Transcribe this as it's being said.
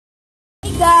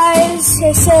guys,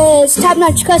 it says Top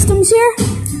Notch Customs here,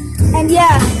 and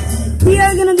yeah, we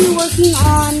are going to be working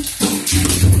on,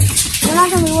 we're not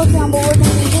going to be working on, but we're going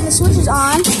to be getting the switches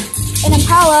on an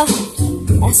Impala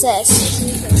SS.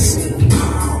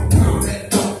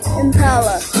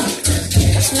 Impala.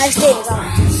 That's some nice data on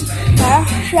it. Okay,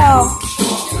 so,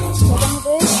 let's get into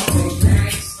this.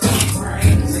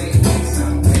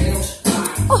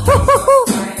 Oh,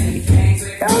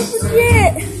 that was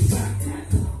legit.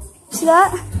 See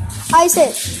that? I said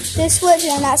this switch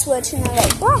and that switch, and I'm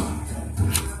like, wow.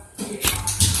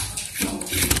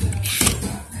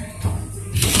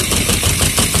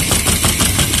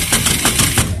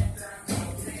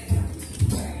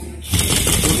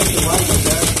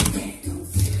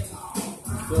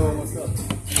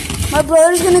 My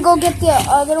brother's gonna go get the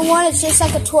other one. It's just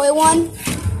like a toy one.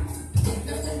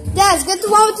 Dad, get the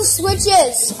one with the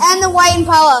switches and the white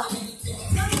Impala.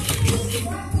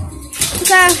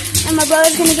 Okay, and my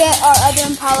brother's gonna get our other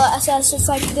Impala SS, just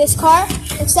like this car,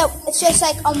 except it's just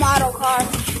like a model car.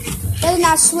 It doesn't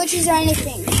have switches or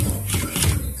anything.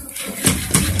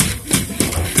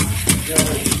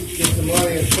 Get the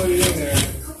money and put it in there.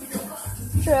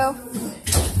 True.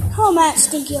 Oh man, it's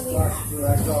stinky over here.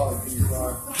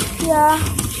 Yeah.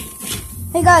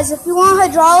 Hey guys, if you want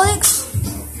hydraulics,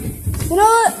 you know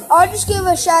what? I'll just give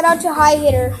a shout out to High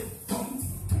Hitter,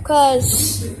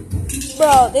 cause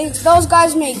bro, those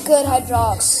guys make good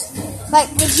hydraulics,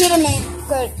 like legitimate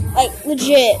good, like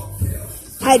legit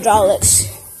hydraulics.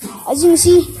 As you can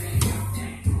see,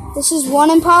 this is one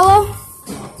Impala.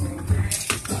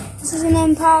 This is an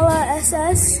Impala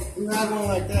SS. You have one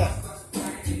like that.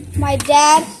 My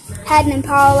dad had an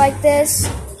Impala like this.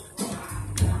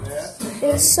 It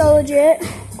was so legit.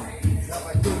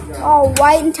 All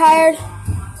white and tired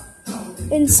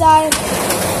inside.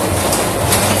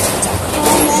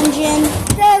 Engine.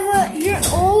 Yeah,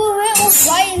 all of it was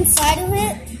white inside of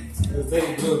it. It was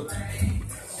baby blue.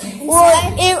 Well,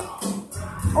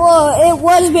 it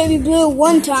was baby blue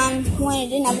one time when it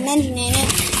didn't have an engine in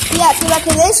it. Yeah, so back to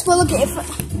this. Well, look at it.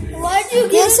 Why'd you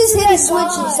give This is it to hidden my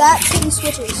switches. dad? That's hidden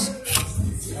switches.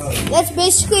 That's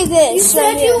basically this. You said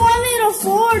right you here. wanted a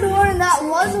 4-door and that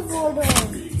was a 4-door.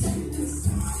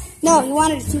 No, he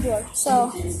wanted a 2-door.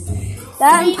 So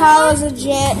that Impala's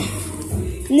legit.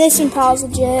 And this Impala's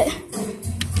legit.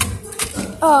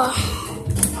 Oh.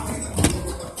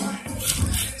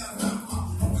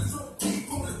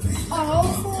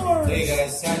 Hey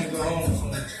guys, time to go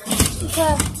home.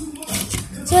 Okay.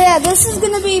 So yeah, this is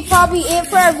gonna be probably it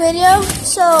for our video.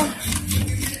 So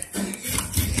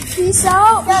peace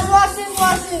out. Guys, watch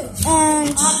it.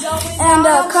 And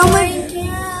I'm come with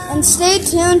and stay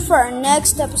tuned for our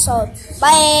next episode.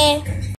 Bye.